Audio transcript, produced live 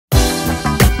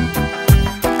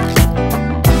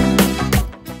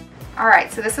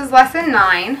Alright, so this is lesson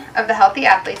 9 of the Healthy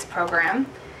Athletes program.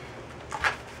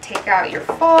 Take out your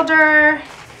folder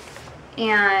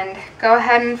and go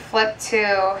ahead and flip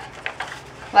to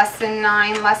lesson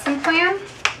 9 lesson plan.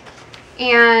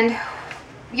 And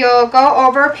you'll go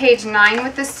over page 9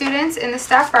 with the students in the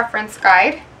staff reference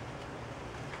guide.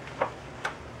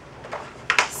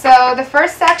 So the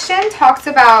first section talks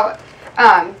about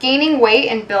gaining weight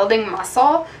and building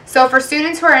muscle. So for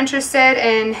students who are interested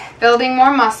in building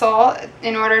more muscle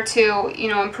in order to,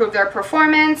 improve their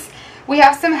performance, we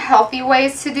have some healthy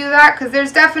ways to do that, because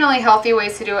there's definitely healthy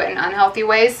ways to do it and unhealthy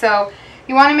ways. So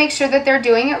you want to make sure that they're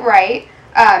doing it right,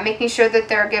 making sure that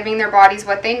they're giving their bodies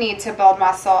what they need to build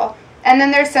muscle. And then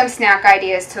there's some snack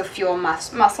ideas to fuel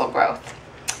muscle growth.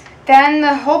 Then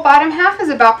the whole bottom half is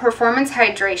about performance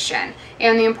hydration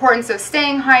and the importance of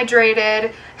staying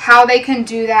hydrated, how they can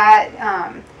do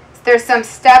that. There's some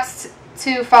steps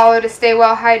to follow to stay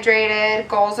well hydrated,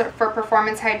 goals for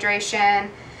performance hydration,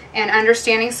 and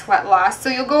understanding sweat loss. So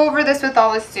you'll go over this with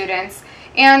all the students.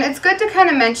 And it's good to kind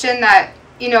of mention that,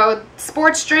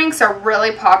 sports drinks are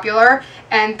really popular,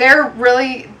 and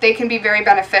they can be very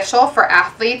beneficial for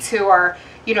athletes who are,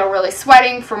 really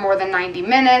sweating for more than 90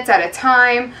 minutes at a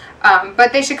time.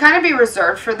 But they should kind of be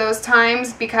reserved for those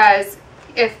times, because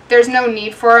if there's no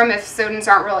need for them, if students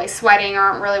aren't really sweating,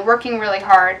 aren't really working really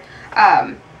hard,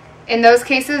 in those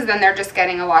cases, then they're just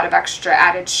getting a lot of extra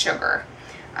added sugar.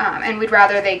 And we'd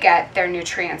rather they get their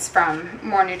nutrients from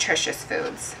more nutritious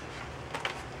foods.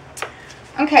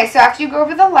 Okay, so after you go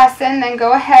over the lesson, then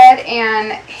go ahead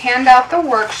and hand out the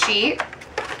worksheet.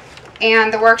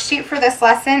 And the worksheet for this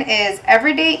lesson is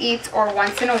Everyday Eats or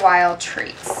Once in a While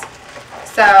Treats.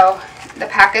 So the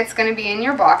packet's going to be in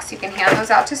your box. You can hand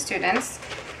those out to students.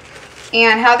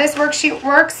 And how this worksheet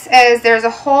works is there's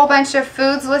a whole bunch of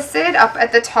foods listed up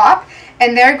at the top,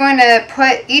 and they're going to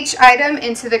put each item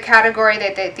into the category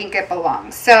that they think it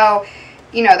belongs. So,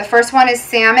 the first one is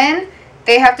salmon.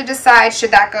 They have to decide,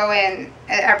 should that go in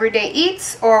Everyday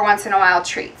Eats or Once in a While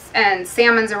Treats. And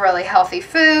salmon's a really healthy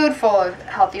food, full of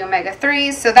healthy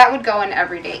omega-3s, so that would go in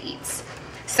Everyday Eats.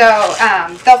 So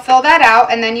they'll fill that out,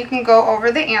 and then you can go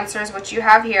over the answers, which you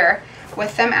have here,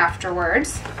 with them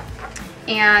afterwards.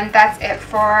 And that's it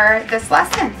for this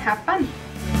lesson. Have fun.